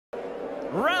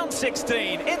Round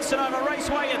 16 in Sonoma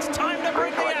Raceway. It's time to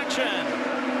bring the action.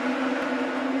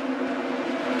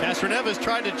 Castroneves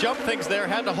tried to jump things there,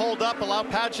 had to hold up, allow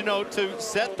Pagenaud to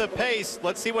set the pace.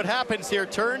 Let's see what happens here.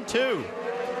 Turn 2.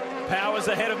 Powers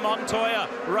ahead of Montoya,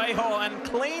 Rahal, and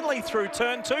cleanly through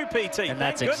turn 2, PT. And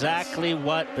that's exactly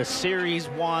what the series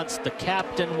wants, the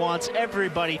captain wants,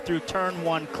 everybody through turn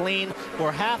 1 clean.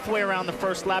 We're halfway around the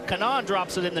first lap. Kanaan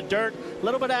drops it in the dirt. A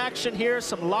little bit of action here,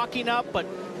 some locking up, but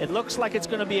it looks like it's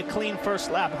going to be a clean first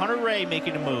lap. Hunter Ray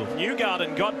making a move.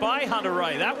 Newgarden got by Hunter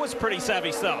Ray. That was pretty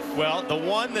savvy stuff. Well, the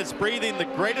one that's breathing the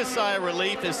greatest sigh of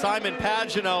relief is Simon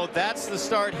Pagenaud. That's the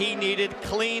start he needed.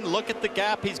 Clean. Look at the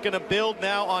gap he's going to build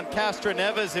now on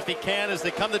Castroneves if he can as they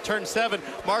come to turn 7.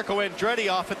 Marco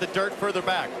Andretti off at the dirt further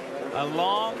back. A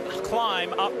long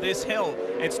climb up this hill.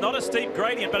 It's not a steep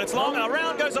gradient, but it's long.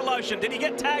 Around goes Aloshin. Did he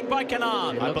get tagged by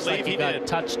Kanaan? I believe he got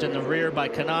touched in the rear by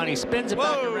Kanaan. He spins it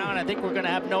back around. I think we're going to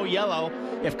have no yellow.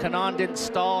 If Kanaan didn't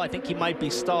stall, I think he might be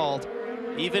stalled.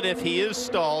 Even if he is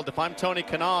stalled, if I'm Tony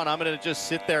Kanaan, I'm going to just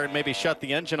sit there and maybe shut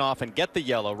the engine off and get the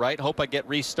yellow, right? Hope I get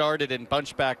restarted and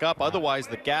bunch back up. Otherwise,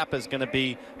 the gap is going to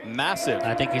be massive.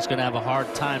 I think he's going to have a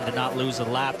hard time to not lose a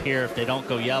lap here if they don't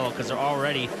go yellow, because they're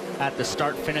already at the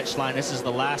start-finish line. This is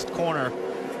the last corner,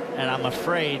 and I'm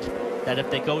afraid that if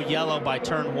they go yellow by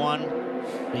turn 1,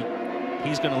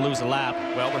 he's going to lose a lap.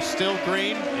 Well, we're still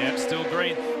green. Yep, still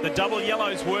green. The double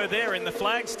yellows were there in the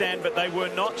flag stand, but they were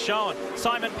not shown.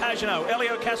 Simon Pagenaud,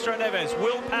 Helio Castroneves,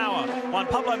 Will Power, Juan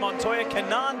Pablo Montoya.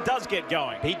 Kanaan does get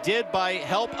going. He did by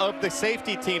help of the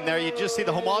safety team there. You just see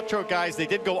the Homaltro guys. They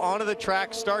did go onto the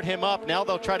track, start him up. Now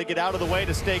they'll try to get out of the way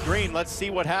to stay green. Let's see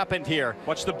what happened here.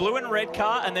 Watch the blue and red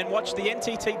car, and then watch the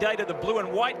NTT data, the blue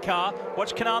and white car.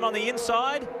 Watch Kanaan on the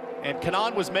inside. And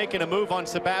Kanaan was making a move on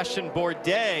Sebastian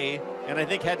Bourdais, and I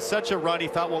think had such a run, he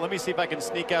thought, well, let me see if I can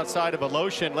sneak outside of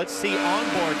Aloshin. Let's see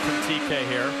onboard from TK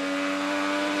here.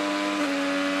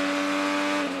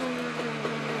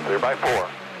 Clear by 4.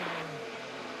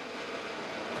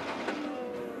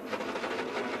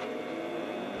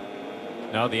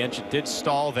 No, the engine did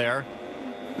stall there.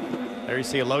 There you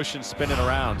see Aloshin spinning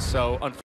around. So, unfortunately,